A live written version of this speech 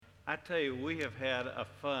I tell you, we have had a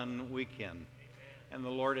fun weekend, and the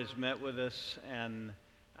Lord has met with us. And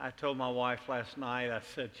I told my wife last night, I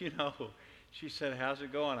said, she said, how's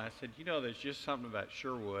it going? I said, there's just something about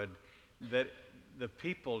Sherwood that the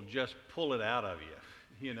people just pull it out of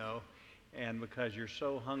you, and because you're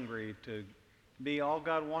so hungry to be all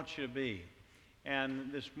God wants you to be.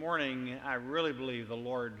 And this morning, I really believe the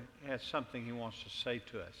Lord has something he wants to say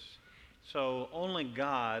to us. So only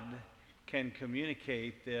God can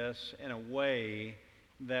communicate this in a way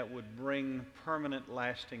that would bring permanent,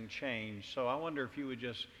 lasting change. So I wonder if you would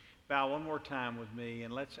just bow one more time with me,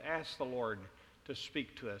 and let's ask the Lord to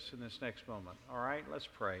speak to us in this next moment. All right, let's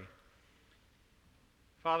pray.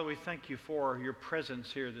 Father, we thank you for your presence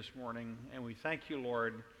here this morning, and we thank you,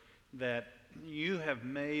 Lord, that you have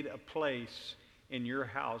made a place in your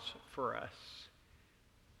house for us.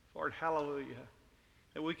 Lord, hallelujah,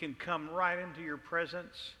 that we can come right into your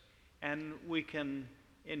presence and we can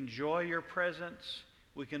enjoy your presence.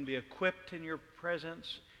 We can be equipped in your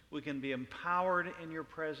presence. We can be empowered in your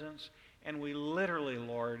presence. And we literally,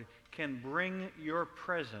 Lord, can bring your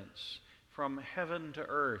presence from heaven to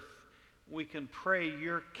earth. We can pray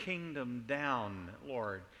your kingdom down,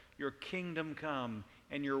 Lord. Your kingdom come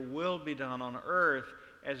and your will be done on earth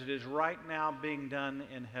as it is right now being done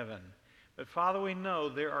in heaven. But Father, we know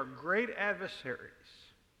there are great adversaries.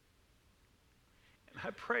 And I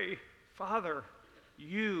pray, Father,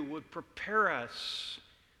 you would prepare us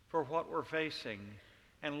for what we're facing.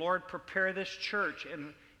 And Lord, prepare this church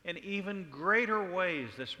in even greater ways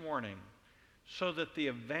this morning so that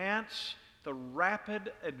the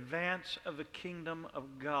rapid advance of the kingdom of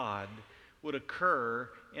God would occur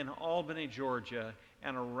in Albany, Georgia,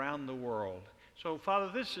 and around the world. So,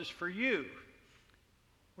 Father, this is for you.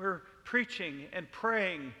 We're preaching and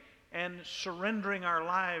praying and surrendering our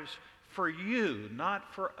lives for you,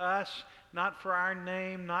 not for us, not for our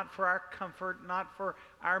name, not for our comfort, not for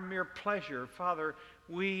our mere pleasure. Father,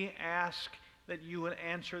 we ask that you would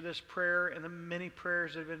answer this prayer and the many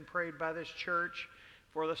prayers that have been prayed by this church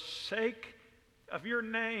for the sake of your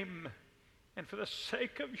name and for the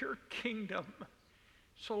sake of your kingdom.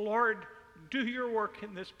 So, Lord, do your work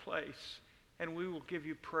in this place, and we will give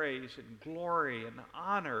you praise and glory and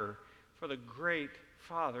honor for the great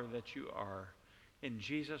Father that you are. In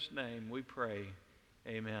Jesus' name we pray,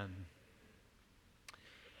 amen.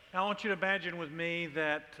 Now I want you to imagine with me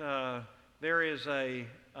that there is a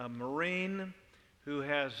Marine who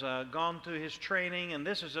has gone through his training, and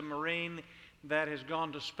this is a Marine that has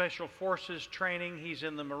gone to Special Forces training. He's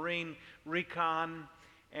in the Marine Recon,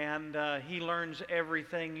 and he learns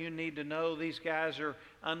everything you need to know. These guys are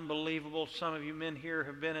unbelievable. Some of you men here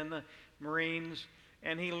have been in the Marines.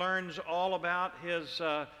 And he learns all about his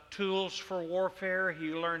tools for warfare. He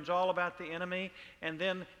learns all about the enemy. And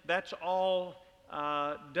then that's all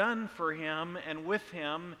done for him and with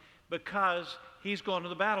him because he's going to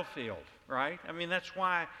the battlefield, right? I mean, that's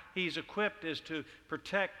why he's equipped, is to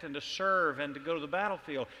protect and to serve and to go to the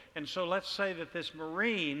battlefield. And so let's say that this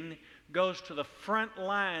Marine goes to the front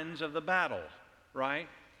lines of the battle, right?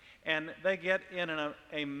 And they get in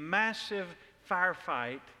a massive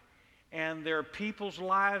firefight, and there are people's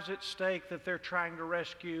lives at stake that they're trying to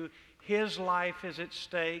rescue. His life is at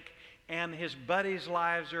stake, and his buddies'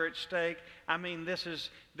 lives are at stake. I mean, this is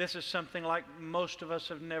something like most of us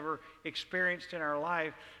have never experienced in our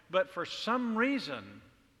life. But for some reason,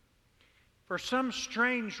 for some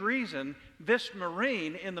strange reason, this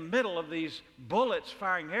Marine in the middle of these bullets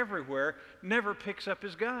firing everywhere never picks up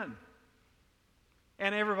his gun.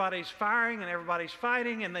 And everybody's firing and everybody's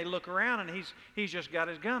fighting, and they look around, and he's just got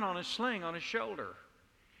his gun on his sling on his shoulder.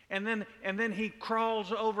 And then he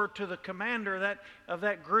crawls over to the commander of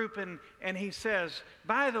that group, and he says,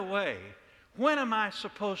 by the way, when am I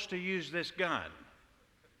supposed to use this gun?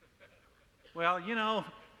 Well,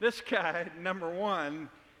 this guy, number one,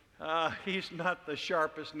 he's not the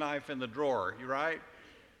sharpest knife in the drawer, right?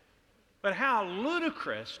 But how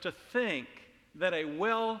ludicrous to think that a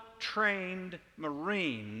well-trained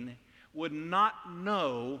Marine would not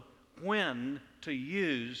know when to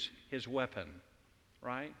use his weapon,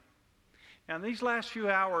 right? Now, in these last few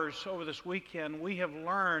hours over this weekend, we have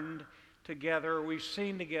learned together, we've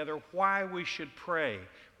seen together why we should pray,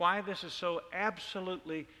 why this is so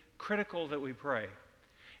absolutely critical that we pray.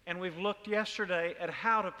 And we've looked yesterday at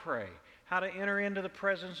how to pray, how to enter into the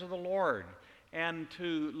presence of the Lord and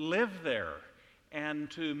to live there,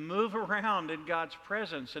 and to move around in God's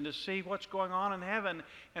presence and to see what's going on in heaven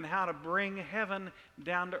and how to bring heaven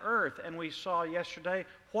down to earth. And we saw yesterday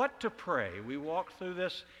what to pray. We walked through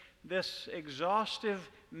this exhaustive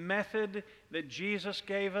method that Jesus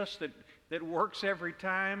gave us that works every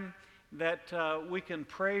time. that we can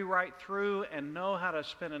pray right through and know how to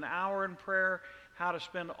spend an hour in prayer, how to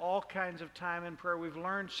spend all kinds of time in prayer. We've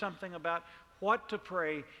learned something about what to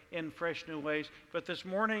pray in fresh new ways. But this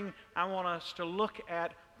morning, I want us to look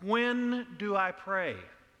at, when do I pray?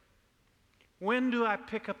 When do I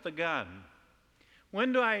pick up the gun?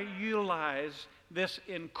 When do I utilize this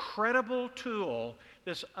incredible tool,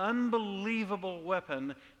 this unbelievable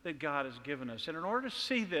weapon that God has given us? And in order to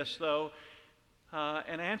see this, though,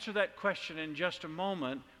 and answer that question in just a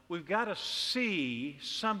moment, we've got to see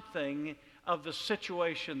something of the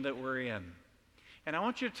situation that we're in. And I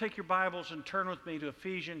want you to take your Bibles and turn with me to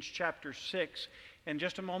Ephesians chapter 6. In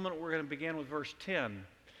just a moment, we're going to begin with verse 10.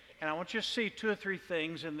 And I want you to see two or three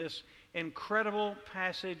things in this incredible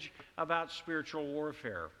passage about spiritual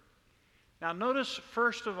warfare. Now, notice,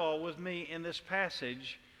 first of all, with me in this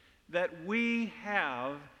passage, that we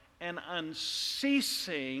have an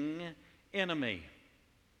unceasing enemy.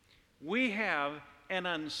 We have an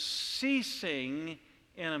unceasing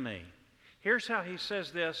enemy. Here's how he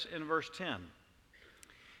says this in verse 10.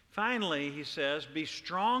 Finally, he says, "Be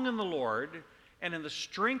strong in the Lord and in the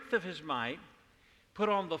strength of his might. Put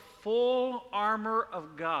on the full armor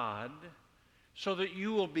of God so that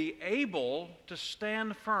you will be able to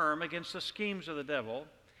stand firm against the schemes of the devil.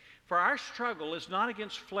 For our struggle is not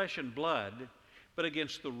against flesh and blood, but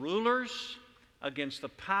against the rulers, against the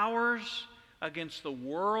powers, against the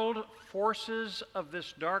world forces of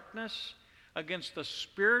this darkness, against the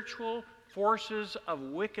spiritual forces of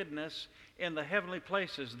wickedness in the heavenly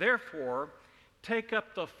places. Therefore, take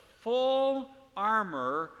up the full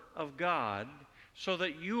armor of God, so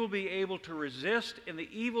that you will be able to resist in the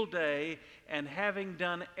evil day, and having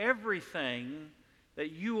done everything,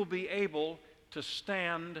 that you will be able to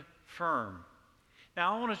stand firm."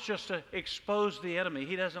 Now, I want us just to expose the enemy.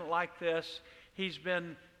 He doesn't like this. He's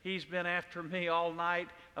been after me all night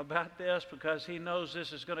about this because he knows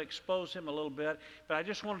this is going to expose him a little bit. But I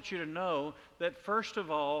just want you to know that, first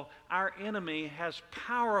of all, our enemy has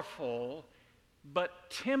powerful but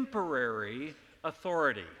temporary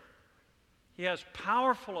authority. He has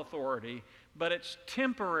powerful authority, but it's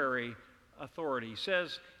temporary authority. He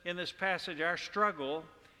says in this passage, our struggle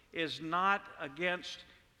is not against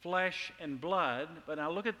flesh and blood, but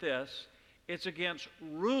now look at this, it's against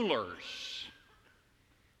rulers.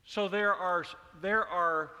 So there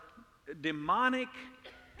are demonic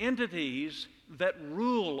entities that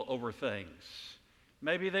rule over things.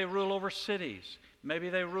 Maybe they rule over cities. Maybe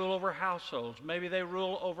they rule over households. Maybe they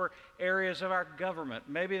rule over areas of our government.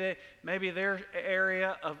 Maybe their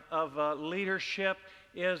area of leadership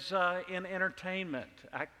is in entertainment.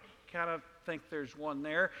 I kind of think there's one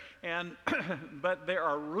there. But there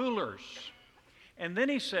are rulers. And then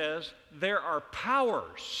he says there are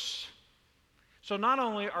powers. So not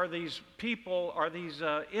only are these people, are these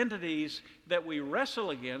entities that we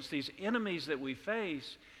wrestle against, these enemies that we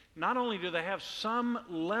face, not only do they have some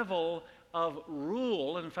level of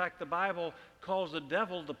rule. In fact, the Bible calls the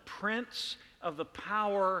devil the prince of the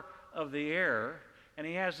power of the air, and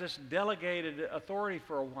he has this delegated authority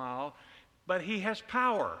for a while, but he has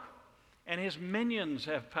power, and his minions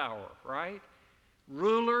have power, right?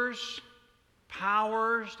 Rulers,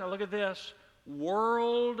 powers, now look at this,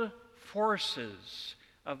 world forces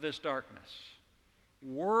of this darkness.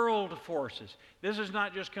 World forces. This is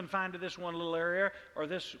not just confined to this one little area or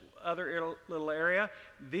this other little area.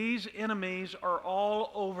 These enemies are all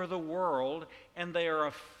over the world, and they are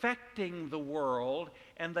affecting the world,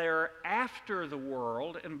 and they are after the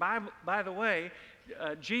world. And by the way,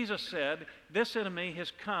 Jesus said this enemy has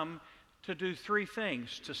come to do three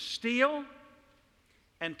things: to steal,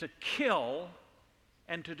 and to kill,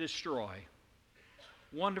 and to destroy.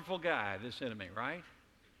 Wonderful guy, this enemy, right?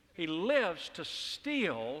 He lives to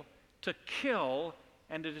steal, to kill,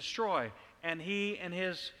 and to destroy. And he and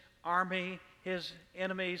his army, his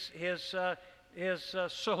enemies, his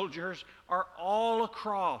soldiers are all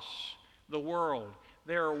across the world.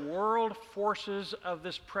 There are world forces of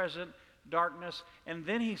this present darkness. And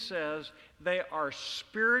then he says they are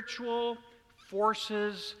spiritual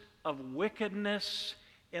forces of wickedness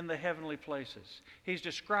in the heavenly places. He's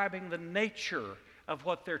describing the nature of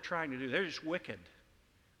what they're trying to do. They're just wicked.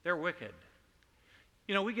 They're wicked.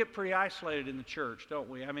 You know, we get pretty isolated in the church, don't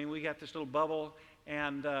we? I mean, we got this little bubble,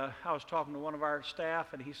 and I was talking to one of our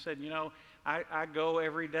staff, and he said, you know, I go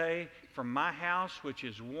every day from my house, which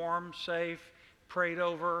is warm, safe, prayed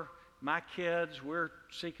over, my kids, we're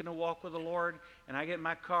seeking to walk with the Lord, and I get in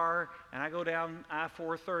my car, and I go down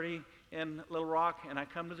I-430 in Little Rock, and I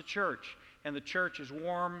come to the church, and the church is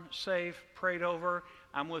warm, safe, prayed over.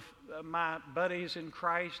 I'm with my buddies in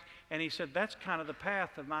Christ, and he said, that's kind of the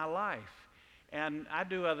path of my life. And I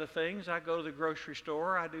do other things. I go to the grocery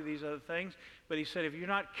store. I do these other things. But he said, if you're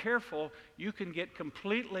not careful, you can get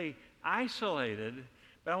completely isolated.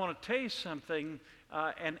 But I want to tell you something,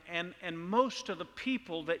 and most of the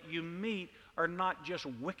people that you meet are not just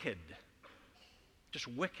wicked. Just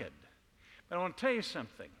wicked. But I want to tell you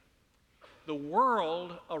something. The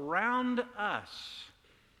world around us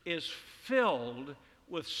is filled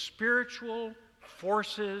with spiritual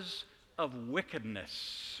forces of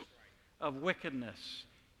wickedness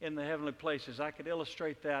in the heavenly places. I could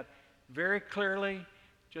illustrate that very clearly.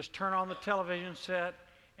 Just turn on the television set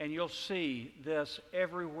and you'll see this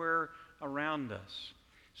everywhere around us.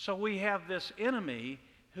 So we have this enemy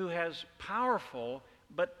who has powerful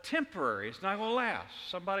but temporary. It's not going to last.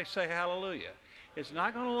 Somebody say hallelujah. It's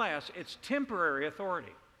not going to last. It's temporary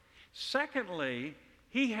authority. Secondly,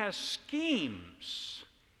 he has schemes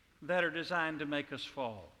that are designed to make us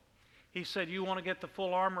fall. He said you want to get the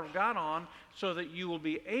full armor of God on so that you will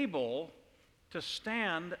be able to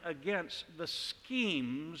stand against the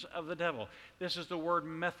schemes of the devil. This is the word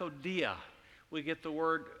methodia. We get the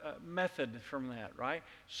word method from that, right?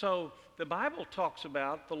 So the Bible talks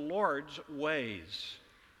about the Lord's ways.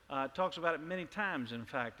 It talks about it many times, in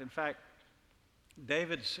fact. In fact,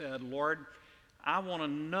 David said, Lord, I want to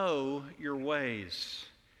know your ways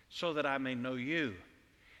so that I may know you.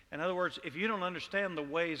 In other words, if you don't understand the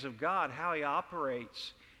ways of God, how he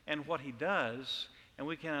operates and what he does, and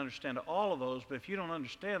we can't understand all of those, but if you don't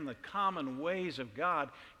understand the common ways of God,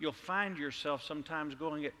 you'll find yourself sometimes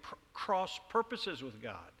going at cross purposes with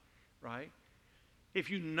God, right? If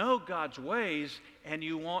you know God's ways and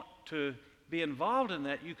you want to be involved in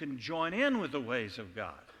that, you can join in with the ways of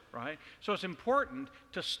God, right? So it's important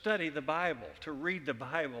to study the Bible, to read the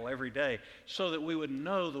Bible every day so that we would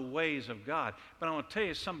know the ways of God. But I want to tell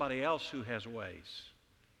you somebody else who has ways,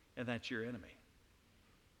 and that's your enemy.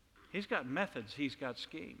 He's got methods, he's got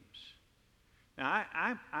schemes. Now,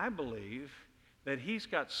 I believe that he's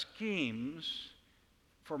got schemes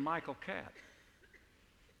for Michael Catt.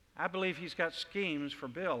 I believe he's got schemes for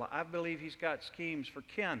Bill. I believe he's got schemes for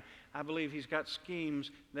Ken. I believe he's got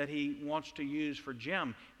schemes that he wants to use for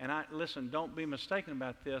Jim. And listen, don't be mistaken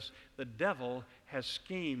about this. The devil has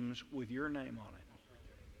schemes with your name on it.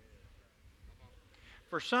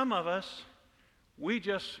 For some of us, we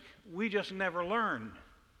just never learn.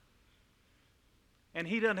 And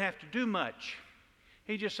he doesn't have to do much.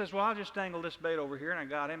 He just says, well, I'll just dangle this bait over here and I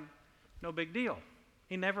got him. No big deal.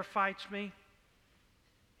 He never fights me.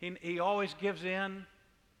 He always gives in.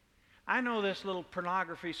 I know this little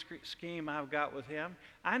pornography scheme I've got with him.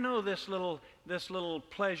 I know this little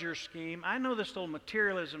pleasure scheme. I know this little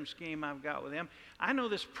materialism scheme I've got with him. I know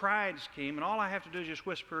this pride scheme, and all I have to do is just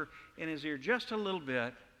whisper in his ear just a little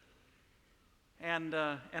bit, and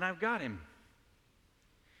I've got him.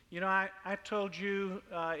 You know, I told you,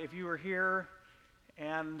 if you were here,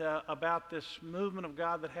 and about this movement of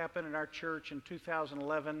God that happened in our church in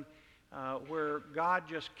 2011, where God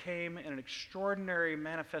just came in an extraordinary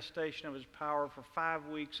manifestation of his power for 5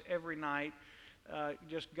 weeks every night.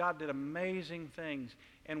 God did amazing things.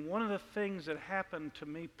 And one of the things that happened to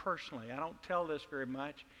me personally, I don't tell this very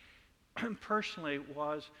much, personally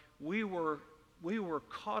was we were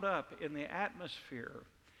caught up in the atmosphere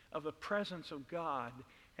of the presence of God,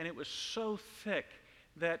 and it was so thick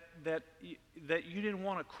that you didn't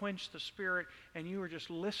want to quench the Spirit, and you were just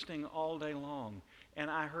listening all day long. And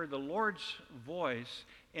I heard the Lord's voice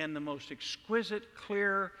in the most exquisite,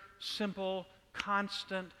 clear, simple,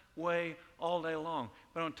 constant way all day long.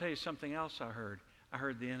 But I want to tell you something else I heard. I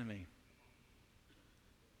heard the enemy.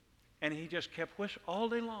 And he just kept whistling all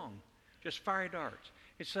day long, just fiery darts.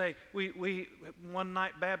 He'd say, we one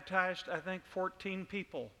night baptized, I think, 14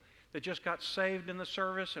 people that just got saved in the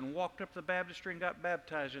service and walked up the baptistry and got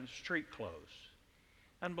baptized in street clothes.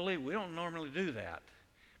 Unbelievable. We don't normally do that.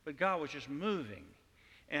 But God was just moving.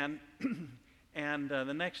 And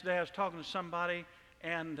the next day I was talking to somebody,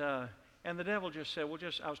 and the devil just said,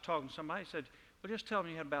 I was talking to somebody, he said, well, just tell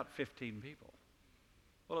me you had about 15 people.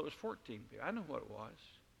 Well, it was 14 people. I knew what it was.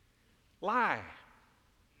 Lie.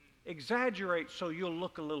 Exaggerate so you'll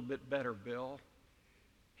look a little bit better, Bill.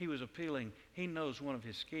 He was appealing. He knows one of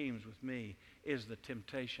his schemes with me is the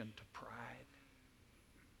temptation to pride.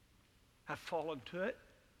 I've fallen to it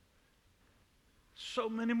so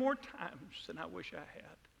many more times than I wish I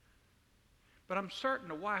had. But I'm starting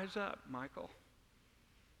to wise up, Michael.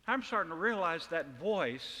 I'm starting to realize that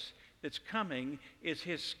voice that's coming is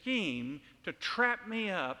his scheme to trap me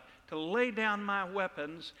up, to lay down my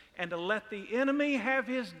weapons, and to let the enemy have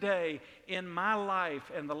his day in my life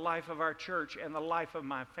and the life of our church and the life of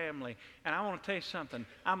my family. And I want to tell you something.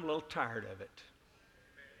 I'm a little tired of it.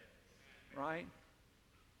 right?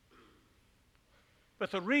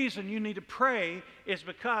 But the reason you need to pray is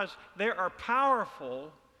because there are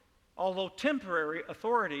powerful, although temporary,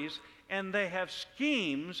 authorities, and they have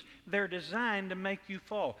schemes. They're designed to make you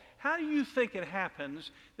fall. How do you think it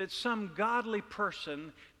happens that some godly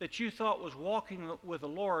person that you thought was walking with the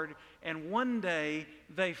Lord, and one day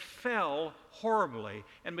they fell horribly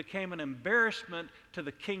and became an embarrassment to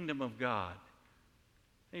the kingdom of God?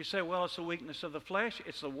 And you say, well, it's the weakness of the flesh,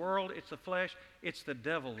 it's the world, it's the flesh, it's the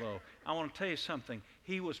devil, though. I want to tell you something.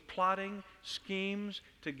 He was plotting schemes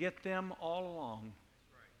to get them all along.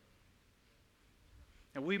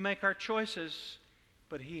 And we make our choices,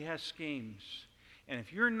 but he has schemes. And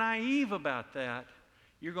if you're naive about that,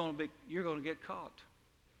 you're going to get caught.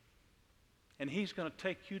 And he's going to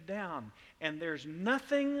take you down. And there's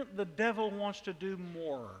nothing the devil wants to do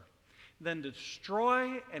more than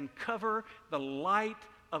destroy and cover the light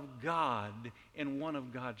of God in one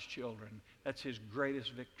of God's children. That's his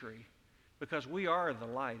greatest victory. Because we are the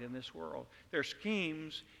light in this world. There are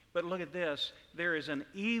schemes, but look at this. There is an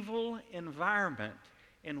evil environment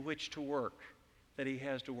in which to work, that he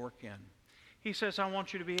has to work in. He says, I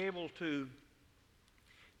want you to be able to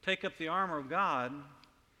take up the armor of God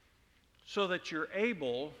so that you're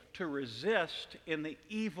able to resist in the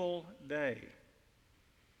evil day.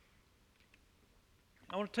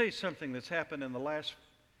 I want to tell you something that's happened in the last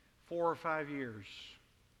 4 or 5 years.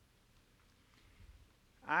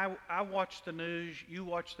 I watch the news, you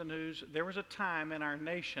watch the news. There was a time in our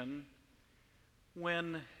nation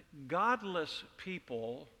when godless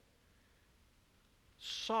people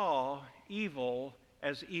saw evil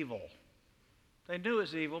as evil. They knew it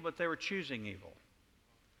was evil, but they were choosing evil.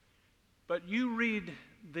 But you read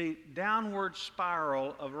the downward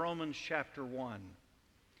spiral of Romans chapter 1.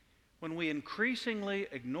 When we increasingly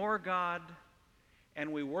ignore God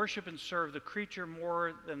and we worship and serve the creature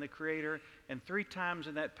more than the Creator, and 3 times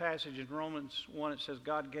in that passage in Romans 1 it says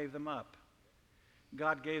God gave them up.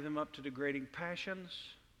 God gave them up to degrading passions.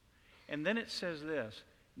 And then it says this,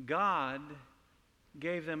 God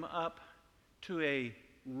gave them up to a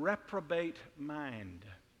reprobate mind.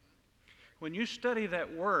 When you study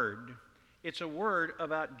that word, it's a word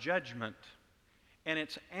about judgment, and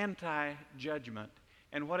it's anti-judgment.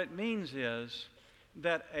 And what it means is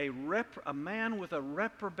that a man with a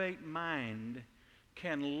reprobate mind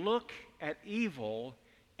can look at evil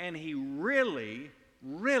and he really,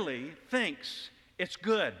 really thinks it's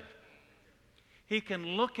good. He can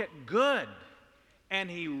look at good and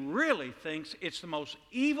he really thinks it's the most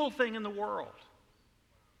evil thing in the world.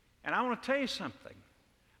 And I want to tell you something.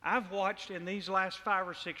 I've watched in these last 5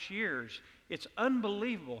 or 6 years, it's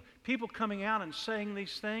unbelievable. People coming out and saying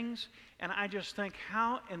these things, and I just think,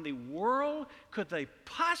 how in the world could they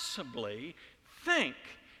possibly think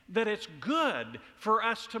that it's good for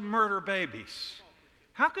us to murder babies?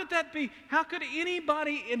 How could that be? How could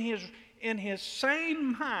anybody in his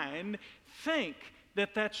sane mind think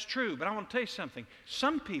that that's true? But I want to tell you something.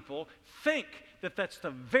 Some people think that that's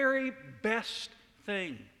the very best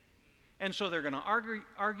thing. And so they're going to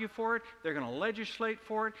argue for it. They're going to legislate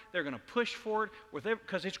for it. They're going to push for it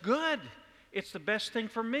because it's good. It's the best thing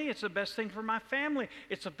for me. It's the best thing for my family.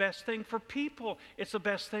 It's the best thing for people. It's the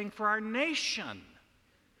best thing for our nation.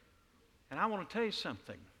 And I want to tell you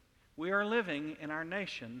something. We are living in our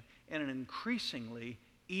nation in an increasingly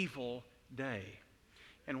evil day.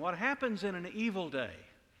 And what happens in an evil day?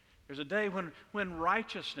 There's a day when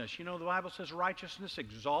righteousness, you know, the Bible says righteousness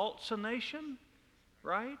exalts a nation,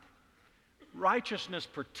 right? Righteousness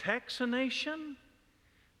protects a nation.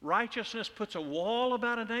 Righteousness puts a wall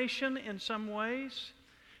about a nation in some ways.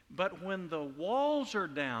 But when the walls are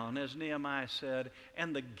down, as Nehemiah said,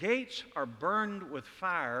 and the gates are burned with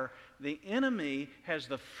fire, the enemy has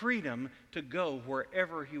the freedom to go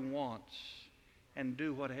wherever he wants and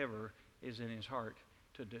do whatever is in his heart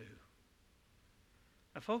to do.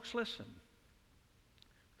 Now, folks, listen.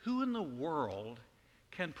 Who in the world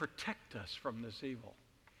can protect us from this evil?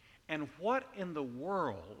 And what in the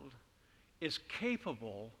world is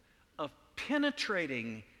capable of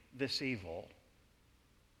penetrating this evil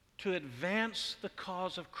to advance the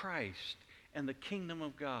cause of Christ and the kingdom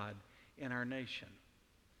of God in our nation?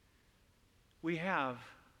 We have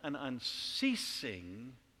an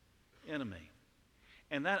unceasing enemy.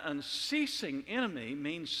 And that unceasing enemy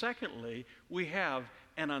means, secondly, we have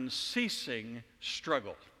an unceasing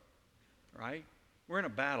struggle, right? We're in a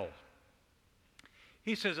battle.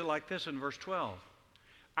 He says it like this in verse 12.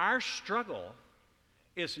 Our struggle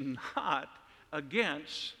is not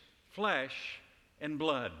against flesh and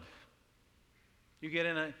blood. You get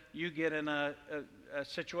in a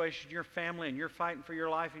situation in your family and you're fighting for your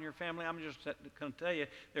life in your family. I'm just going to tell you,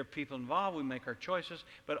 there are people involved. We make our choices.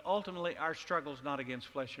 But ultimately, our struggle is not against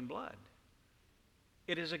flesh and blood.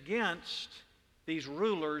 It is against these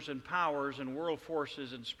rulers and powers and world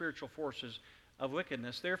forces and spiritual forces of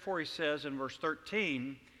wickedness. Therefore, he says in verse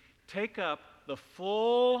 13, take up the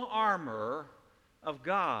full armor of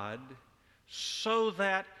God so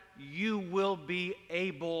that you will be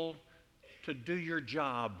able to do your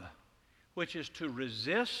job, which is to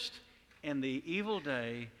resist in the evil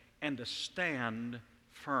day and to stand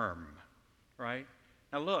firm. Right?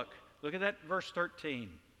 Now look at that verse 13.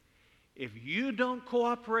 If you don't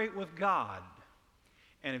cooperate with God,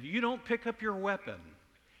 and if you don't pick up your weapon,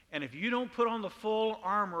 and if you don't put on the full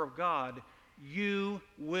armor of God, you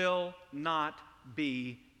will not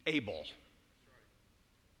be able.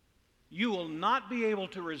 You will not be able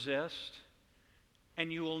to resist,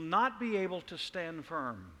 and you will not be able to stand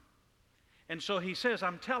firm. And so he says,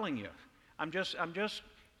 I'm telling you, I'm just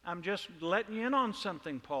letting you in on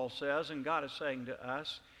something, Paul says, and God is saying to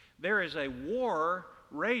us, there is a war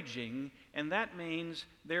raging, and that means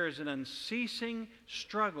there is an unceasing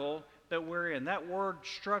struggle that we're in. That word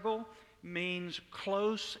struggle means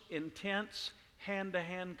close, intense,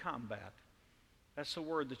 hand-to-hand combat. That's the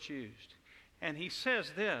word that's used. And he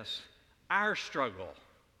says this, our struggle.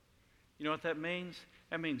 You know what that means?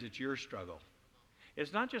 That means it's your struggle.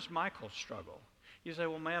 It's not just Michael's struggle. You say,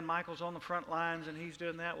 well, man, Michael's on the front lines and he's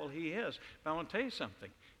doing that. Well, he is. But I want to tell you something.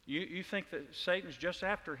 You think that Satan's just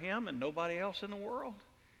after him and nobody else in the world?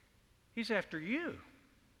 He's after you,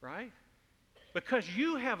 right? Because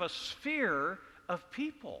you have a sphere of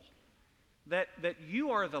people that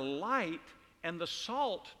you are the light and the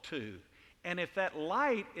salt to. And if that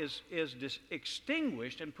light is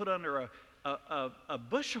extinguished and put under a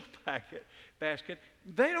bushel basket,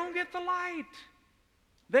 they don't get the light.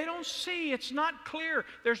 They don't see. It's not clear.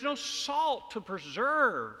 There's no salt to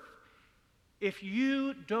preserve if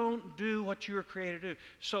you don't do what you were created to do.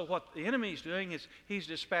 So what the enemy's doing is he's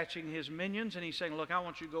dispatching his minions, and he's saying, look, I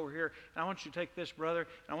want you to go over here, and I want you to take this brother,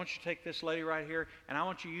 and I want you to take this lady right here, and I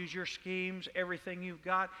want you to use your schemes, everything you've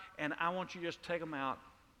got, and I want you to just take them out.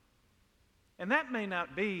 And that may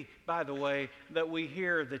not be, by the way, that we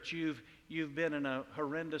hear that you've been in a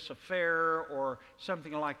horrendous affair or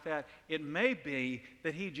something like that. It may be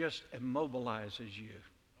that he just immobilizes you,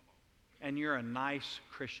 and you're a nice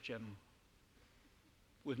Christian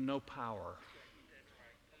with no power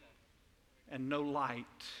and no light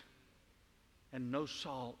and no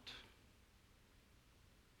salt.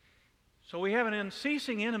 So we have an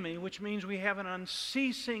unceasing enemy, which means we have an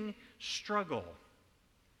unceasing struggle.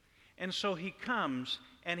 And so he comes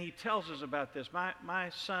and he tells us about this. My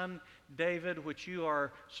son David, which you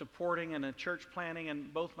are supporting in a church planting,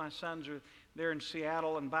 and both my sons are there in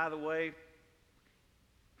Seattle. And by the way,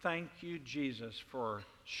 thank you, Jesus, for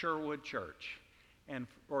Sherwood Church and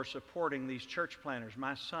for supporting these church planters.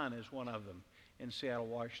 My son is one of them in Seattle,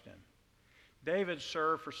 Washington. David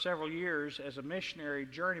served for several years as a missionary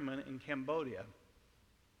journeyman in Cambodia.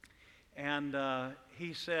 And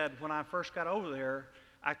he said, when I first got over there,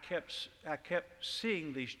 I kept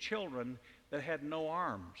seeing these children that had no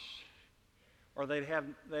arms, or they'd have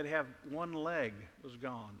one leg was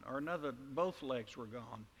gone, or both legs were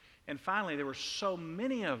gone. And finally, there were so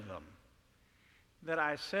many of them that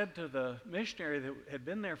I said to the missionary that had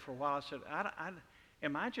been there for a while, I said,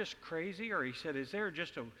 am I just crazy? Or he said, is there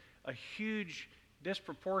just a huge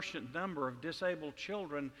disproportionate number of disabled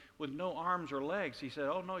children with no arms or legs? He said,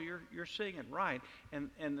 oh no, you're seeing it right.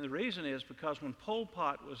 And the reason is because when Pol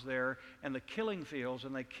Pot was there and the killing fields,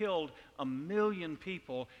 and they killed 1 million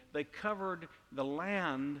people, they covered the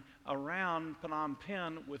land around Phnom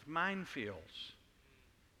Penh with minefields.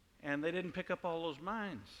 And they didn't pick up all those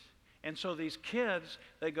mines. And so these kids,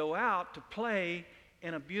 they go out to play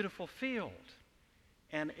in a beautiful field,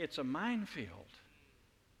 and it's a minefield.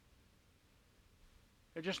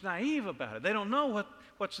 They're just naive about it. They don't know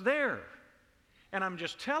what's there. And I'm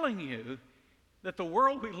just telling you that the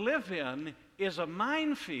world we live in is a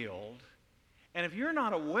minefield. And if you're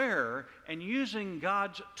not aware and using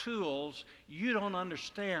God's tools, you don't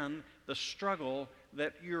understand the struggle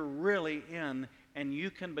that you're really in, and you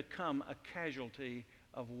can become a casualty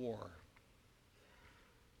of war.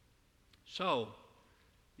 So,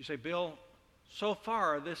 you say, Bill, so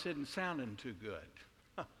far this isn't sounding too good.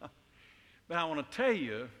 But I want to tell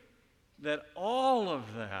you that all of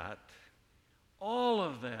that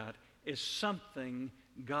is something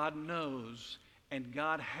God knows, and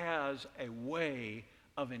God has a way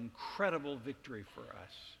of incredible victory for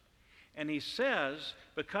us. And he says,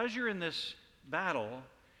 because you're in this battle,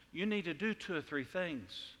 you need to do 2 or 3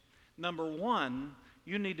 things. Number one,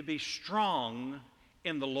 you need to be strong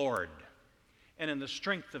in the Lord and in the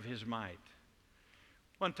strength of His might.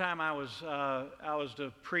 One time I was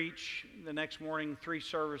to preach the next morning, 3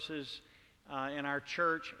 services in our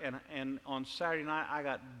church, and on Saturday night I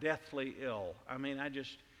got deathly ill. I mean, I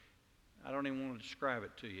don't even want to describe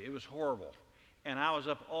it to you. It was horrible. And I was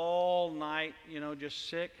up all night, just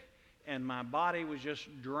sick, and my body was just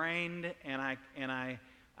drained, and I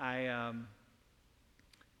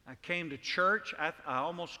came to church. I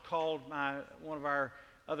almost called one of our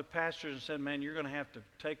other pastors and said, man, you're going to have to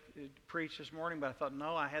preach this morning. But I thought,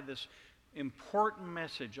 no, I had this important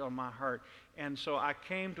message on my heart. And so I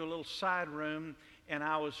came to a little side room, and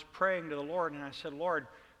I was praying to the Lord, and I said, Lord,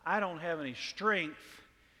 I don't have any strength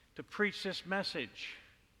to preach this message.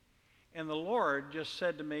 And the Lord just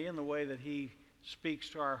said to me, in the way that He speaks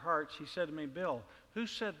to our hearts, He said to me, Bill, who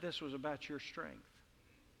said this was about your strength?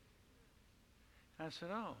 I said,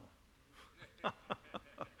 oh.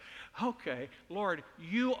 Okay, Lord,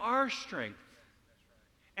 you are strength,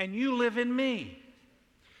 and you live in me.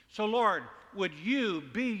 So, Lord, would you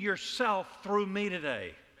be yourself through me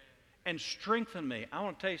today and strengthen me? I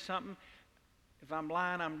want to tell you something. If I'm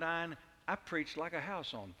lying, I'm dying. I preached like a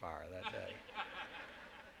house on fire that day.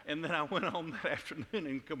 And then I went home that afternoon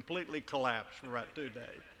and completely collapsed for about 2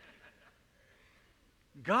 days.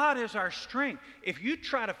 God is our strength. If you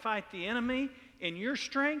try to fight the enemy in your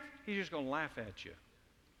strength, he's just going to laugh at you.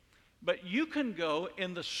 But you can go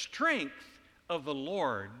in the strength of the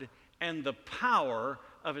Lord and the power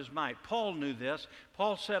of His might. Paul knew this.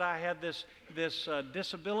 Paul said, I had this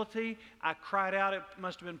disability. I cried out. It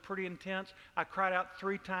must have been pretty intense. I cried out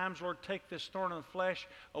 3 times, Lord, take this thorn in the flesh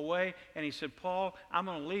away. And he said, Paul, I'm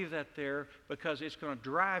going to leave that there because it's going to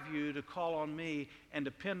drive you to call on me and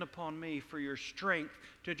depend upon me for your strength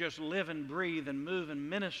to just live and breathe and move and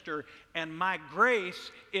minister. And my grace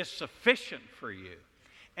is sufficient for you.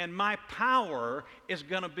 And my power is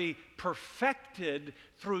going to be perfected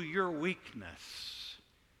through your weakness.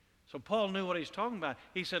 So Paul knew what he's talking about.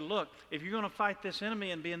 He said, look, if you're going to fight this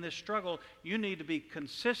enemy and be in this struggle, you need to be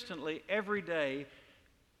consistently every day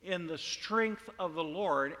in the strength of the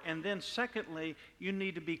Lord. And then secondly, you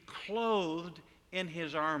need to be clothed in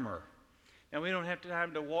His armor. Now, we don't have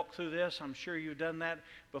time to walk through this. I'm sure you've done that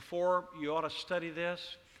before. You ought to study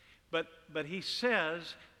this. But he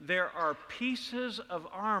says there are pieces of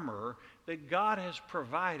armor that God has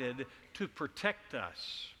provided to protect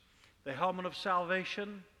us. The helmet of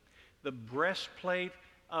salvation, the breastplate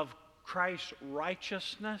of Christ's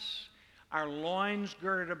righteousness, our loins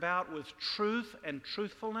girded about with truth and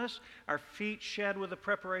truthfulness, our feet shod with the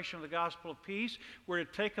preparation of the gospel of peace. We're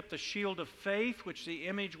to take up the shield of faith, which the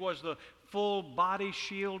image was the full body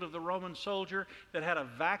shield of the Roman soldier that had a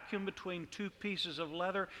vacuum between 2 pieces of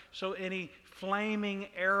leather, so any flaming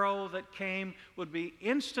arrow that came would be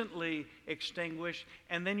instantly extinguished.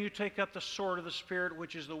 And then you take up the sword of the Spirit,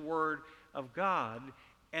 which is the Word of God.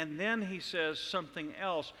 And then he says something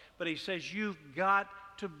else, but he says you've got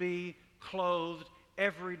to be clothed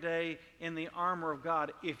every day in the armor of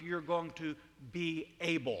God if you're going to be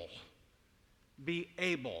able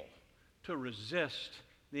to resist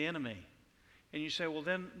the enemy. And you say, well,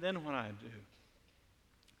 then what do I do?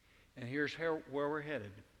 And here's where we're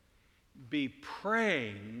headed. Be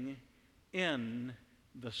praying in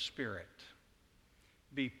the Spirit.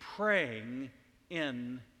 Be praying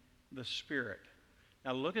in the Spirit.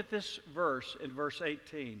 Now look at this verse in verse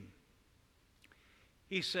 18.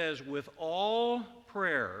 He says, with all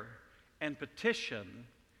prayer and petition,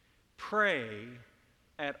 pray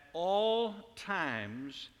at all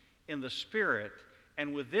times in the Spirit,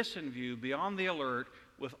 and with this in view, be on the alert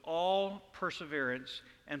with all perseverance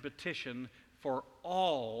and petition for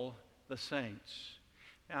all the saints.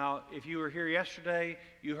 Now, if you were here yesterday,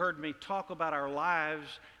 you heard me talk about our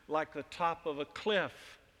lives like the top of a cliff.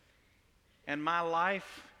 And my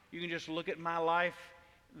life, you can just look at my life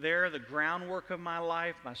there, the groundwork of my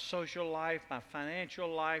life, my social life, my financial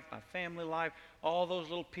life, my family life, all those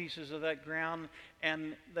little pieces of that ground,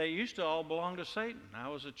 and they used to all belong to Satan. I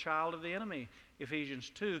was a child of the enemy,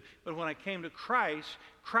 Ephesians 2. But when I came to Christ,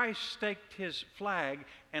 Christ staked His flag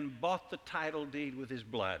and bought the title deed with His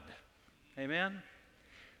blood. Amen?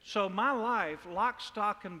 So my life, lock,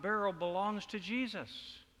 stock, and barrel, belongs to Jesus.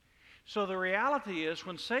 So the reality is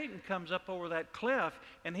when Satan comes up over that cliff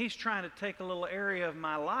and he's trying to take a little area of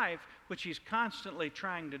my life, which he's constantly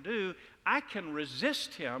trying to do, I can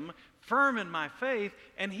resist him, firm in my faith,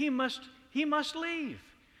 and he must leave.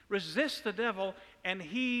 Resist the devil and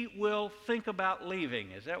he will think about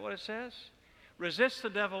leaving. Is that what it says? Resist the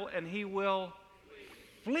devil and he will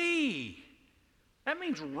flee That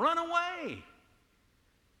means run away.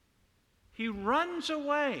 He runs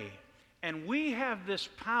away. And we have this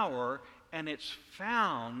power, and it's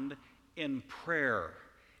found in prayer,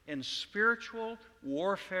 in spiritual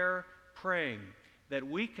warfare praying, that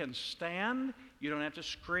we can stand. You don't have to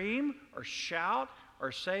scream or shout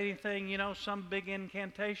or say anything, some big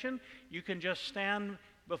incantation. You can just stand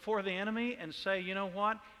before the enemy and say, you know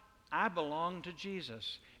what? I belong to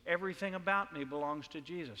Jesus. Everything about me belongs to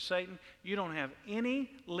Jesus. Satan, you don't have any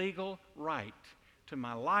legal right to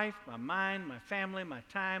my life, my mind, my family, my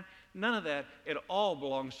time. None of that. It all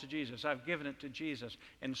belongs to Jesus. I've given it to Jesus.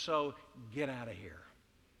 And so get out of here.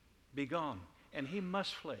 Be gone. And he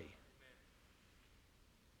must flee.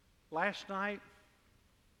 Last night,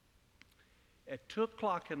 at 2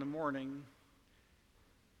 o'clock in the morning,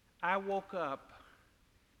 I woke up.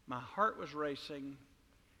 My heart was racing,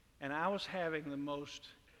 and I was having the most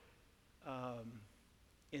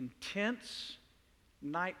intense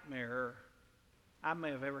nightmare I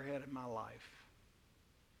may have ever had in my life.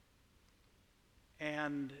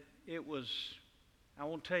 And it was, I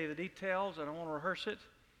won't tell you the details, I don't want to rehearse it,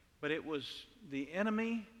 but it was the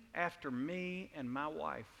enemy after me and my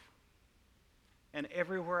wife. And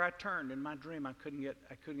everywhere I turned in my dream, I couldn't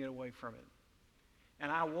get away from it.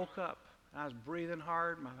 And I woke up, I was breathing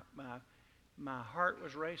hard, my heart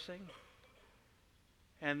was racing,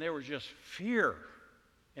 and there was just fear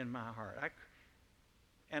in my heart.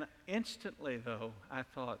 And instantly, though, I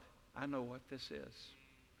thought, I know what this is.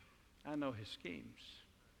 I know his schemes.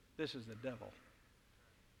 This is the devil.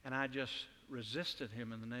 And I just resisted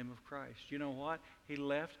him in the name of Christ. You know what? He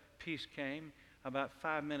left. Peace came. About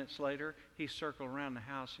 5 minutes later, he circled around the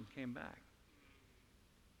house and came back.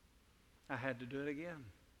 I had to do it again.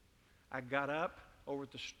 I got up over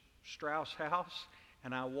at the Strauss house,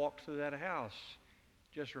 and I walked through that house,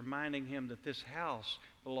 just reminding him that this house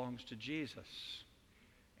belongs to Jesus,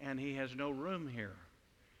 and he has no room here.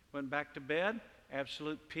 Went back to bed,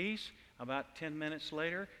 absolute peace. About 10 minutes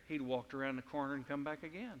later, he'd walked around the corner and come back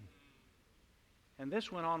again. And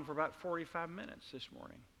this went on for about 45 minutes this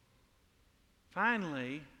morning.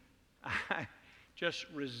 Finally, just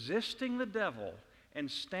resisting the devil and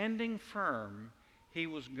standing firm, he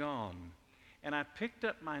was gone. And I picked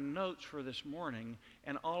up my notes for this morning,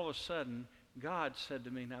 and all of a sudden, God said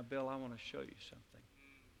to me, now, Bill, I want to show you something.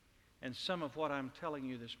 And some of what I'm telling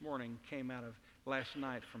you this morning came out of last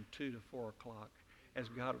night from 2 to 4 o'clock as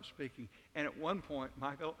God was speaking. And at one point,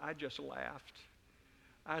 Michael, I just laughed.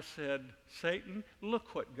 I said, Satan,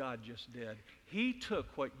 look what God just did. He took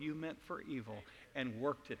what you meant for evil and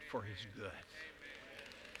worked it for his good.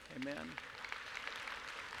 Amen. Amen.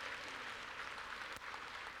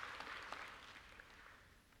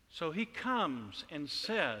 So he comes and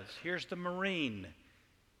says, here's the Marine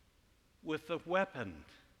with the weapon.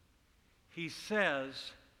 He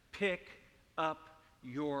says, pick up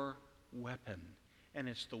your weapon. And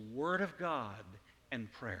it's the Word of God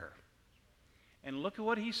and prayer. And look at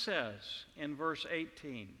what he says in verse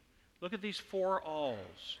 18. Look at these 4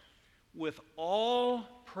 alls. With all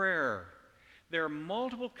prayer. There are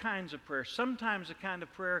multiple kinds of prayer. Sometimes the kind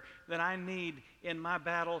of prayer that I need in my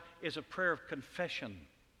battle is a prayer of confession.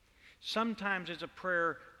 Sometimes it's a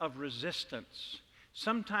prayer of resistance.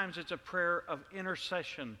 Sometimes it's a prayer of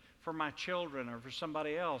intercession for my children or for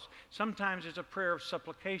somebody else. Sometimes it's a prayer of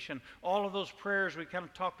supplication. All of those prayers we kind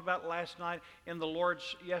of talked about last night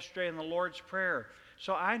yesterday in the Lord's Prayer.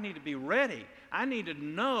 So I need to be ready. I need to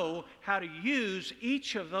know how to use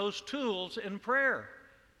each of those tools in prayer.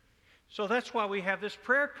 So that's why we have this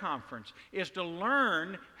prayer conference, is to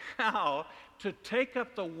learn how to take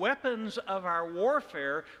up the weapons of our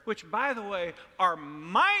warfare, which, by the way, are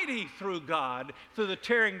mighty through God, through the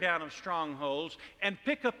tearing down of strongholds, and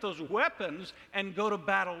pick up those weapons and go to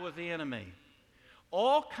battle with the enemy.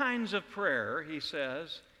 All kinds of prayer, he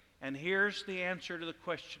says, and here's the answer to the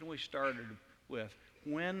question we started with.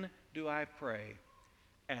 When do I pray?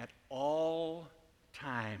 At all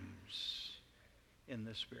times in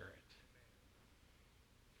the Spirit.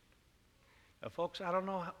 Now, folks, I don't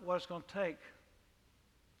know what it's going to take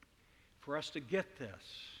for us to get this.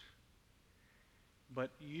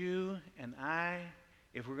 But you and I,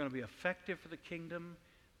 if we're going to be effective for the kingdom,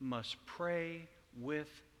 must pray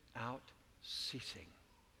without ceasing.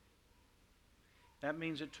 That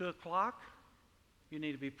means at 2 o'clock, you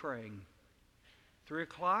need to be praying. 3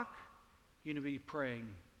 o'clock, you need to be praying.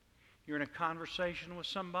 You're in a conversation with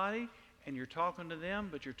somebody, and you're talking to them,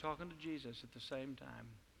 but you're talking to Jesus at the same time.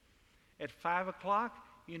 At 5 o'clock,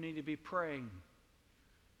 you need to be praying.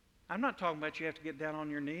 I'm not talking about you have to get down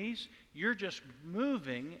on your knees. You're just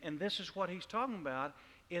moving, and this is what he's talking about,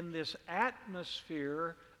 in this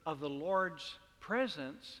atmosphere of the Lord's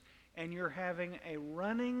presence, and you're having a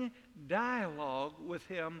running dialogue with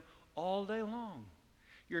Him all day long.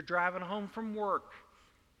 You're driving home from work,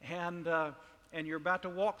 and you're about to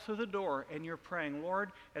walk through the door, and you're praying,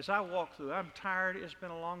 Lord, as I walk through, I'm tired, it's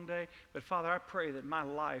been a long day, but Father, I pray that my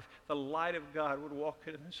life, the light of God, would walk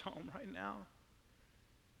into this home right now.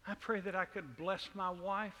 I pray that I could bless my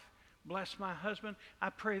wife, bless my husband. I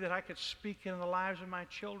pray that I could speak in the lives of my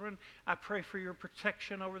children. I pray for your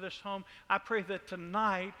protection over this home. I pray that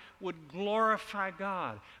tonight would glorify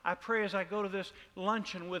God. I pray as I go to this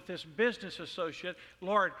luncheon with this business associate,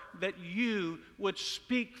 Lord, that you would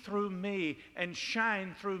speak through me and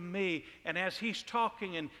shine through me. And as he's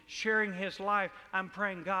talking and sharing his life, I'm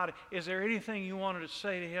praying, God, is there anything you wanted to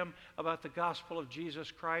say to him about the gospel of Jesus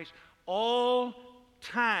Christ? All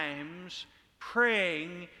times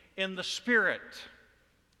praying in the Spirit,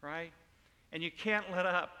 right? And you can't let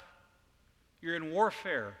up. You're in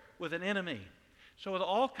warfare with an enemy. So with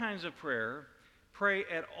all kinds of prayer, pray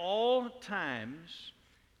at all times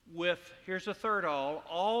with, here's the third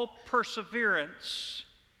all perseverance.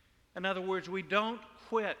 In other words, we don't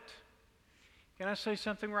quit. Can I say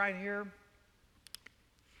something right here?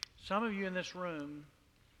 Some of you in this room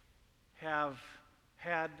have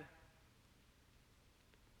had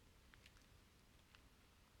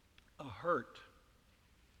a hurt.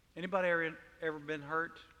 Anybody ever been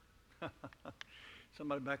hurt?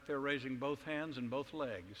 Somebody back there raising both hands and both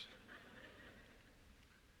legs.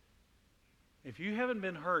 If you haven't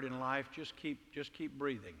been hurt in life, just keep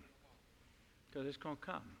breathing, because it's going to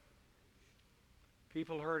come.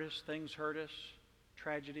 People hurt us, things hurt us,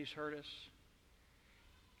 tragedies hurt us.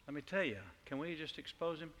 Let me tell you, can we just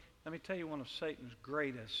expose him? Let me tell you one of Satan's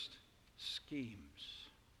greatest schemes.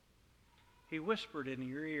 He whispered in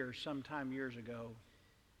your ear sometime years ago,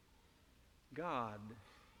 God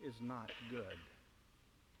is not good.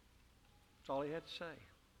 That's all he had to say.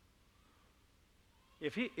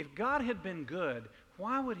 If God had been good,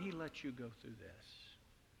 why would he let you go through this?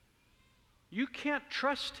 You can't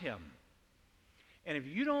trust him. And if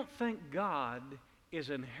you don't think God is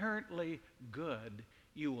inherently good,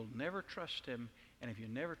 you will never trust him. And if you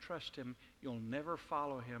never trust him, you'll never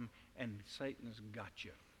follow him, and Satan's got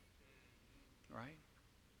you. Right?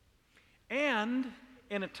 And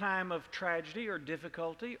in a time of tragedy or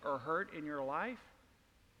difficulty or hurt in your life,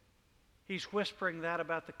 he's whispering that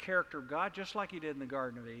about the character of God, just like he did in the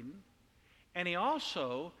Garden of Eden. And he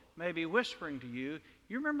also may be whispering to you,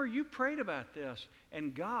 you remember you prayed about this,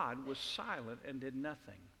 and God was silent and did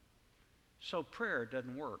nothing. So prayer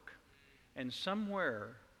doesn't work. And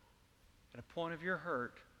somewhere at a point of your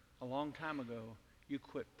hurt a long time ago, you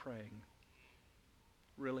quit praying.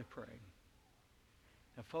 Really praying.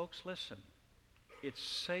 Now, folks, listen. It's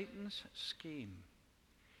Satan's scheme.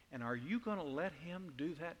 And are you going to let him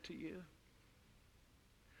do that to you?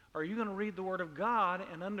 Are you going to read the Word of God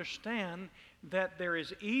and understand that there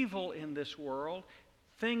is evil in this world?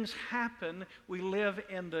 Things happen. We live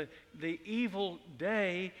in the evil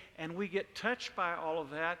day, and we get touched by all of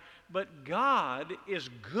that. But God is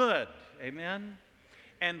good. Amen?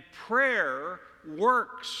 And prayer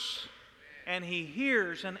works. And he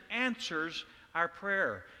hears and answers our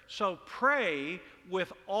prayer. So pray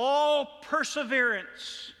with all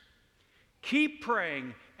perseverance. Keep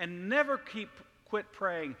praying and never quit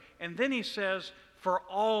praying. And then he says, for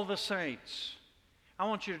all the saints. I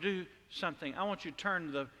want you to do something. I want you to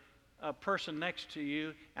turn to the person next to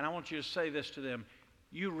you, and I want you to say this to them.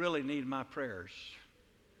 You really need my prayers.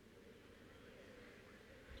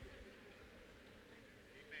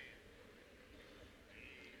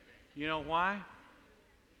 You know why?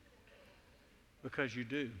 Because you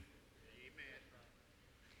do.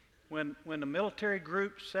 When the military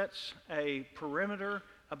group sets a perimeter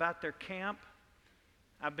about their camp,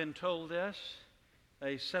 I've been told this,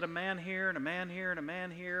 they set a man here and a man here and a man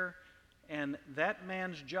here, and that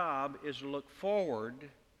man's job is to look forward,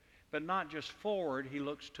 but not just forward, he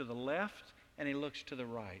looks to the left and he looks to the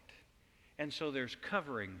right. And so there's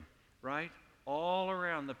covering, right, all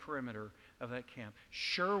around the perimeter of that camp.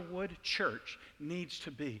 Sherwood Church needs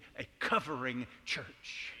to be a covering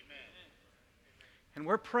church. Amen. And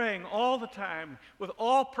we're praying all the time with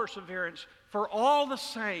all perseverance for all the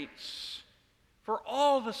saints. For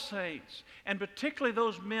all the saints. And particularly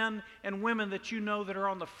those men and women that you know that are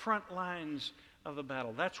on the front lines of the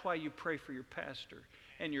battle. That's why you pray for your pastor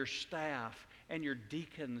and your staff and your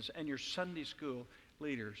deacons and your Sunday school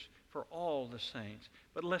leaders. For all the saints.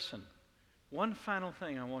 But listen. One final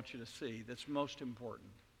thing I want you to see that's most important.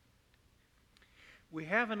 We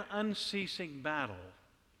have an unceasing battle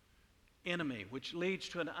enemy, which leads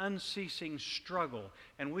to an unceasing struggle.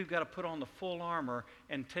 And we've got to put on the full armor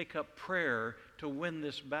and take up prayer to win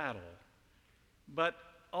this battle. But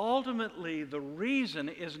ultimately, the reason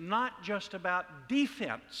is not just about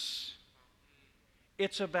defense.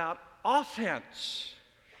 It's about offense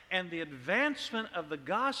and the advancement of the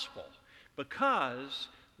gospel, because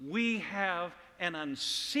we have an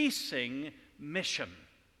unceasing mission.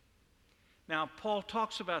 Now, Paul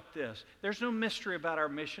talks about this. There's no mystery about our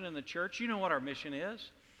mission in the church. You know what our mission is.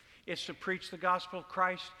 It's to preach the gospel of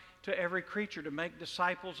Christ to every creature, to make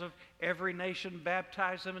disciples of every nation,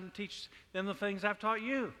 baptize them, and teach them the things I've taught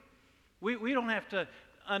you. We don't have to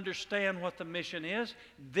understand what the mission is.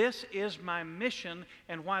 This is my mission,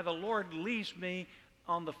 and why the Lord leaves me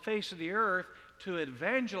on the face of the earth to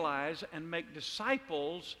evangelize and make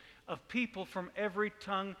disciples of people from every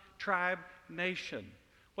tongue, tribe, nation.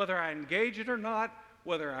 Whether I engage it or not,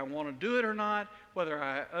 whether I want to do it or not, whether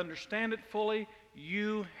I understand it fully,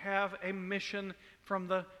 you have a mission from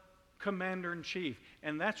the commander-in-chief.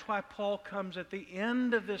 And that's why Paul comes at the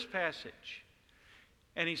end of this passage.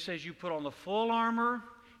 And he says, you put on the full armor,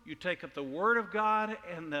 you take up the Word of God,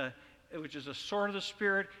 which is the sword of the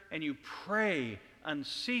Spirit, and you pray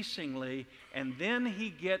unceasingly. And then he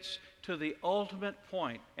gets to the ultimate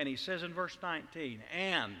point. And he says in verse 19,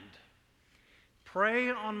 and pray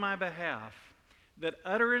on my behalf, that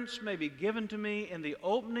utterance may be given to me in the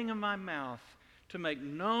opening of my mouth, to make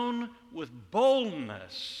known with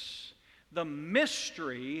boldness the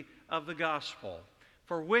mystery of the gospel,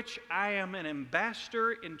 for which I am an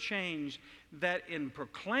ambassador in chains, that in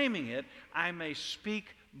proclaiming it I may speak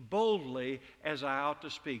boldly as I ought to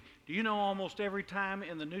speak. Do you know almost every time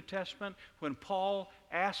in the New Testament when Paul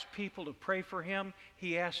asked people to pray for him,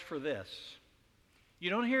 he asked for this. You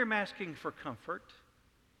don't hear him asking for comfort.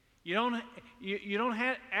 You don't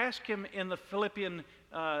ask him in the Philippian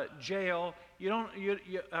jail.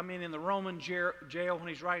 In the Roman jail when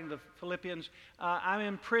he's writing the Philippians, I'm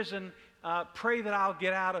in prison. Pray that I'll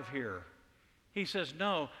get out of here. He says,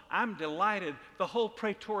 no, I'm delighted. The whole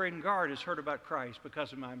Praetorian Guard has heard about Christ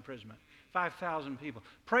because of my imprisonment. 5,000 people.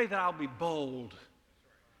 Pray that I'll be bold.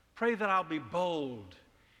 Pray that I'll be bold.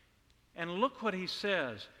 And look what he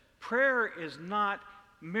says. Prayer is not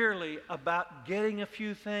merely about getting a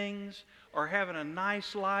few things or having a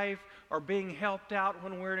nice life or being helped out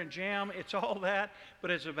when we're in a jam. It's all that,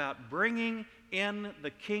 but it's about bringing in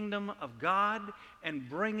the kingdom of God and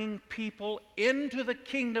bringing people into the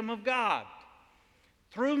kingdom of God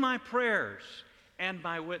through my prayers and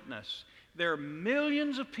my witness. There are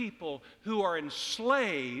millions of people who are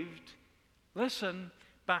enslaved, listen,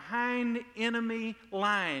 behind enemy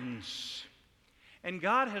lines. And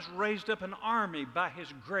God has raised up an army by His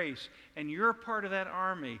grace, and you're a part of that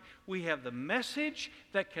army. We have the message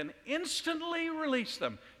that can instantly release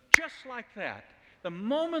them, just like that. The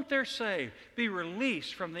moment they're saved, be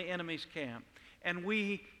released from the enemy's camp. And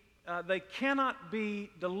they cannot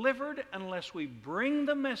be delivered unless we bring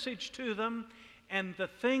the message to them. And the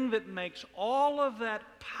thing that makes all of that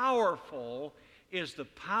powerful is the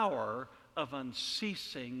power of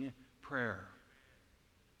unceasing prayer.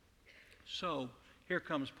 So, here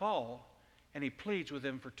comes Paul, and he pleads with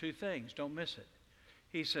them for two things. Don't miss it.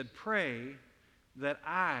 He said, pray that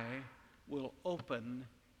I will open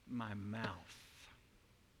my mouth.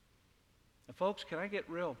 Now, folks, can I get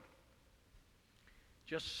real?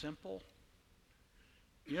 Just simple.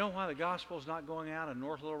 You know why the gospel is not going out in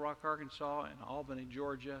North Little Rock, Arkansas, and Albany,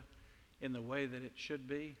 Georgia, in the way that it should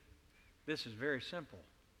be? This is very simple.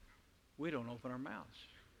 We don't open our mouths.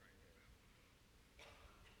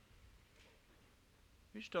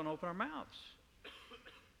 We just don't open our mouths.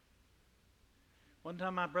 One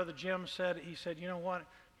time my brother Jim said, you know what?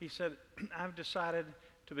 He said, I've decided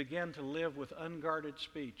to begin to live with unguarded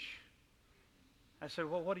speech. I said,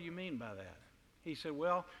 well, what do you mean by that? He said,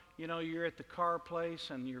 well, you know, you're at the car place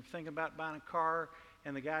and you're thinking about buying a car,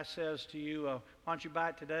 and the guy says to you, why don't you buy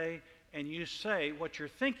it today? And you say, what you're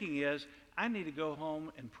thinking is, I need to go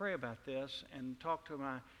home and pray about this and talk to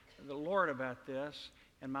the Lord about this,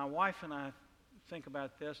 and my wife and I think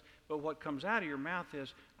about this, but what comes out of your mouth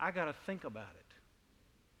is, I got to think about it.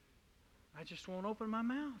 I just won't open my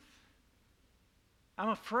mouth. I'm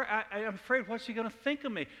afraid what's he going to think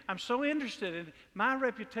of me? I'm so interested in my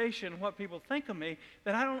reputation, what people think of me,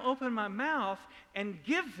 that I don't open my mouth and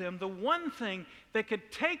give them the one thing that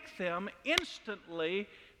could take them instantly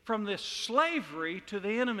from this slavery to the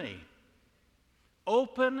enemy.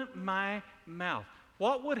 Open my mouth.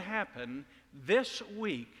 What would happen this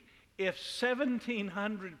week if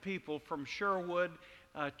 1,700 people from Sherwood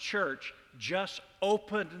Church just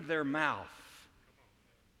opened their mouth?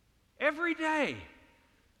 Every day.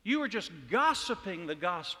 You were just gossiping the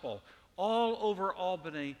gospel all over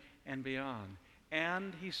Albany and beyond.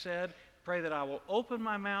 And he said, pray that I will open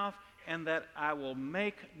my mouth and that I will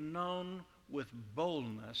make known with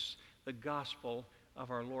boldness the gospel of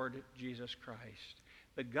our Lord Jesus Christ.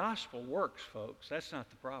 The gospel works, folks. That's not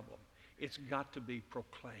the problem. It's got to be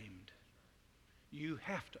proclaimed. You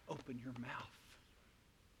have to open your mouth.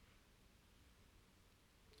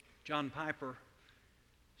 John Piper,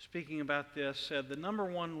 speaking about this, said the number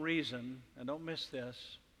one reason, and don't miss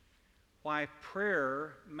this, why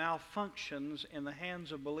prayer malfunctions in the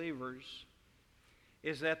hands of believers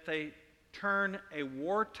is that they turn a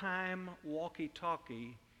wartime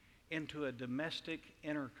walkie-talkie into a domestic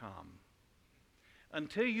intercom.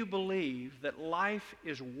 Until you believe that life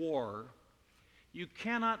is war, you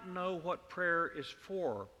cannot know what prayer is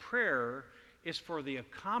for. Prayer is for the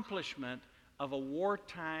accomplishment of a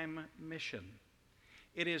wartime mission.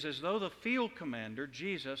 It is as though the field commander,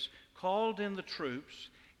 Jesus, called in the troops,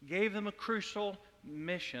 gave them a crucial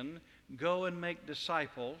mission, go and make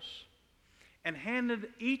disciples, and handed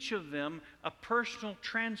each of them a personal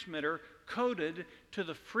transmitter coded to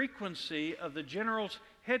the frequency of the general's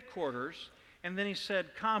headquarters. And then he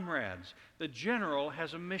said, comrades, the general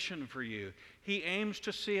has a mission for you. He aims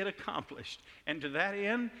to see it accomplished. And to that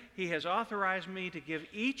end, he has authorized me to give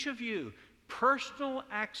each of you personal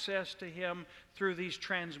access to him through these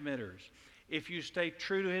transmitters. If you stay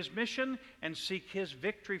true to his mission and seek his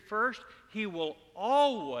victory first, he will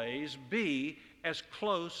always be as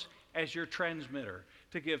close as your transmitter,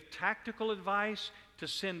 to give tactical advice, to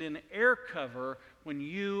send in air cover when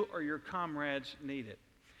you or your comrades need it.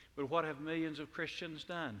 But what have millions of Christians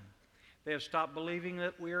done? They have stopped believing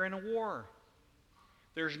that we are in a war.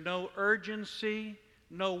 There's no urgency,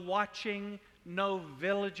 no watching, no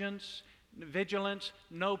vigilance,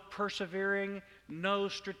 no persevering, no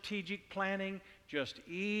strategic planning, just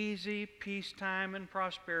easy peacetime and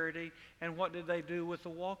prosperity. And what did they do with the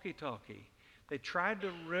walkie-talkie? They tried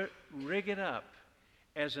to rig it up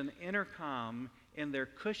as an intercom in their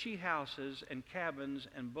cushy houses and cabins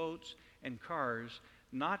and boats and cars,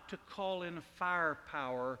 not to call in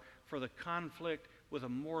firepower for the conflict with a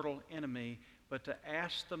mortal enemy, but to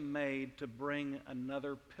ask the maid to bring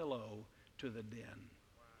another pillow to the den.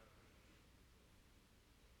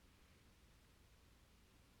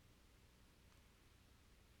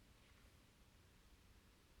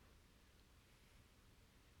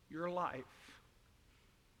 Your life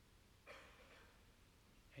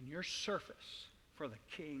and your service for the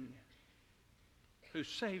King who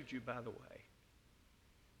saved you, by the way,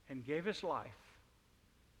 and gave his life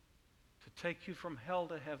to take you from hell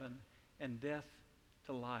to heaven and death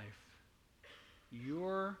to life.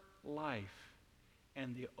 Your life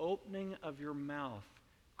and the opening of your mouth,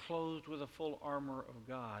 clothed with the full armor of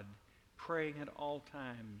God, praying at all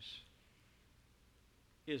times,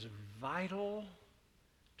 is vital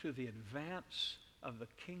to the advance of the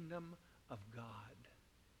kingdom of God.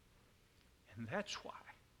 And that's why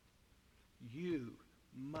you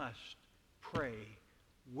must pray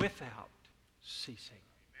without ceasing.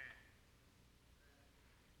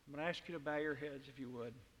 I'm going to ask you to bow your heads if you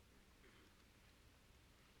would.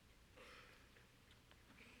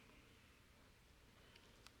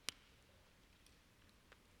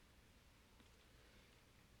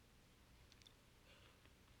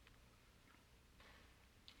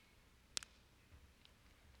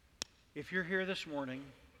 If you're here this morning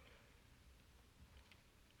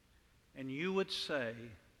and you would say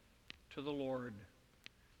to the Lord,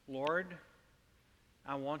 Lord,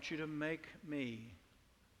 I want you to make me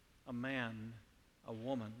a man, a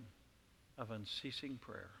woman of unceasing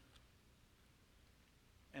prayer.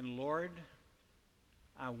 And Lord,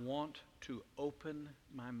 I want to open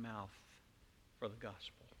my mouth for the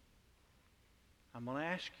gospel. I'm going to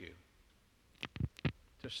ask you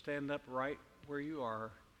to stand up right where you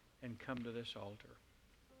are and come to this altar.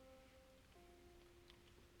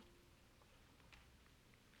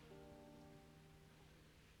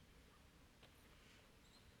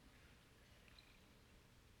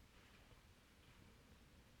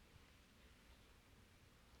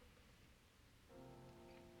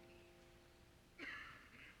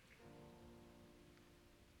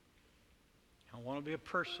 I want to be a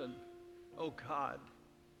person, oh God,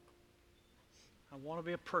 I want to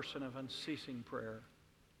be a person of unceasing prayer.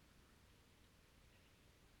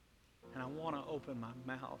 And I want to open my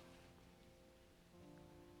mouth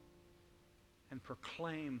and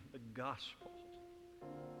proclaim the gospel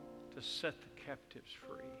to set the captives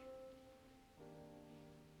free.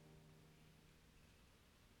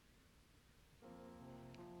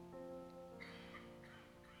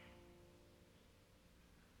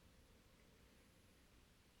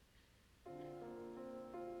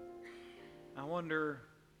 wonder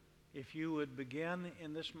if you would begin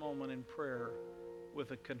in this moment in prayer with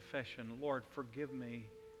a confession. Lord, forgive me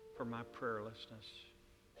for my prayerlessness.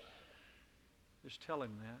 Just tell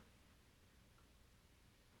Him that.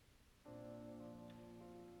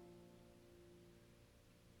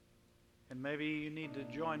 And maybe you need to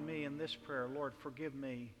join me in this prayer. Lord, forgive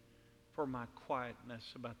me for my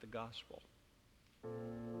quietness about the gospel.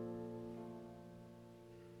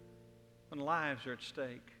 When lives are at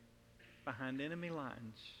stake behind enemy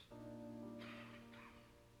lines,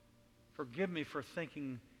 forgive me for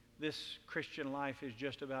thinking this Christian life is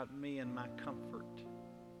just about me and my comfort.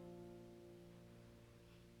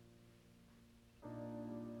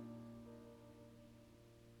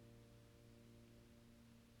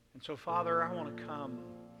 And so, Father, I want to come,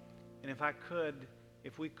 and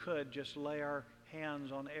if we could, just lay our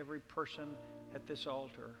hands on every person at this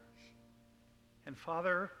altar. And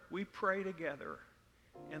Father, we pray together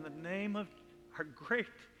in the name of our great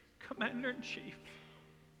Commander-in-Chief,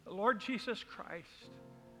 the Lord Jesus Christ.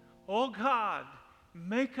 Oh God,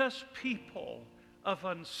 make us people of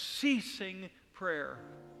unceasing prayer.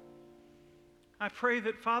 I pray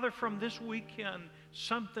that, Father, from this weekend,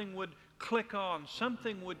 something would click on,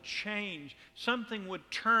 something would change, something would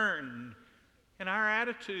turn in our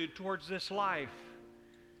attitude towards this life.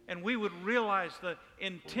 And we would realize the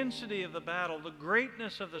intensity of the battle, the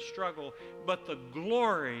greatness of the struggle, but the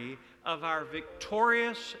glory of our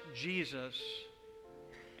victorious Jesus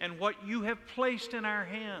and what you have placed in our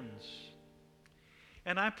hands.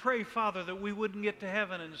 And I pray, Father, that we wouldn't get to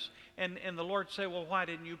heaven and the Lord say, well, why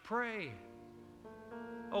didn't you pray?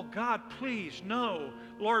 Oh God, please, no.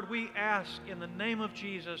 Lord, we ask in the name of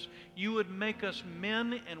Jesus, you would make us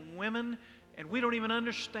men and women, and we don't even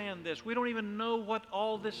understand this. We don't even know what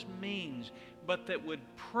all this means, but that would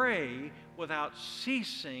pray without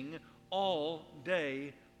ceasing all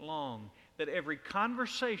day long. That every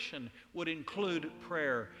conversation would include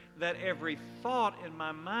prayer. That every thought in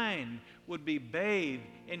my mind would be bathed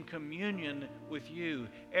in communion with you.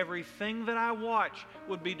 Everything that I watch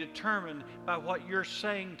would be determined by what you're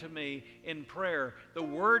saying to me in prayer. The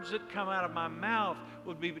words that come out of my mouth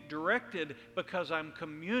would be directed because I'm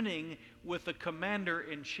communing with the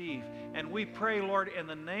Commander-in-Chief. And we pray, Lord, in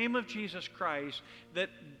the name of Jesus Christ, that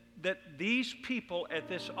these people at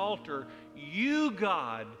this altar, you,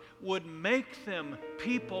 God, would make them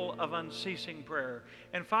people of unceasing prayer.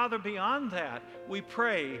 And Father, beyond that, we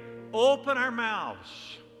pray, open our mouths.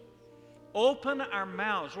 Open our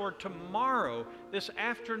mouths. Lord, tomorrow, this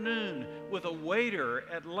afternoon, with a waiter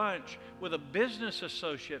at lunch, with a business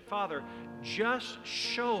associate, Father, just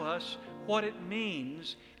show us what it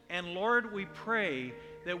means. And Lord, we pray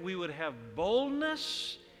that we would have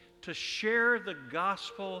boldness to share the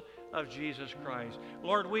gospel of Jesus Christ.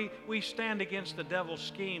 Lord, we stand against the devil's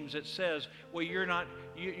schemes that says, well, you're not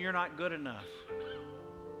good enough.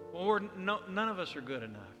 Well, none of us are good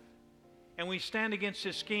enough. And we stand against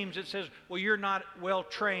his schemes that says, well, you're not well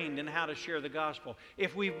trained in how to share the gospel.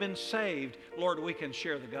 If we've been saved, Lord, we can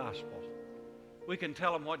share the gospel. We can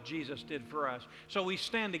tell them what Jesus did for us. So we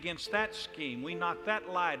stand against that scheme. We knock that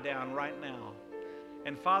lie down right now.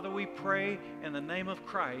 And Father, we pray in the name of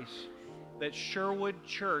Christ that Sherwood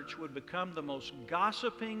Church would become the most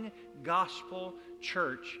gossiping gospel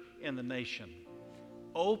church in the nation.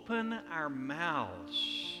 Open our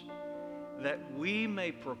mouths that we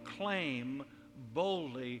may proclaim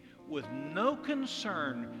boldly with no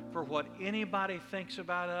concern for what anybody thinks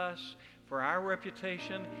about us, for our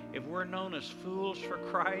reputation. If we're known as fools for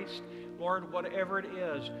Christ, Lord, whatever it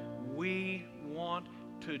is, we want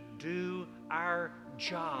to do our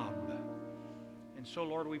job. And so,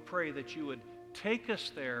 Lord, we pray that you would take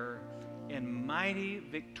us there in mighty,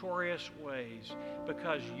 victorious ways,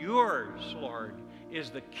 because yours, Lord, is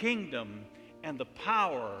the kingdom and the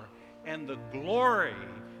power and the glory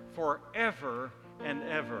forever and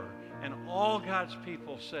ever. And all God's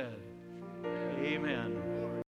people said, amen.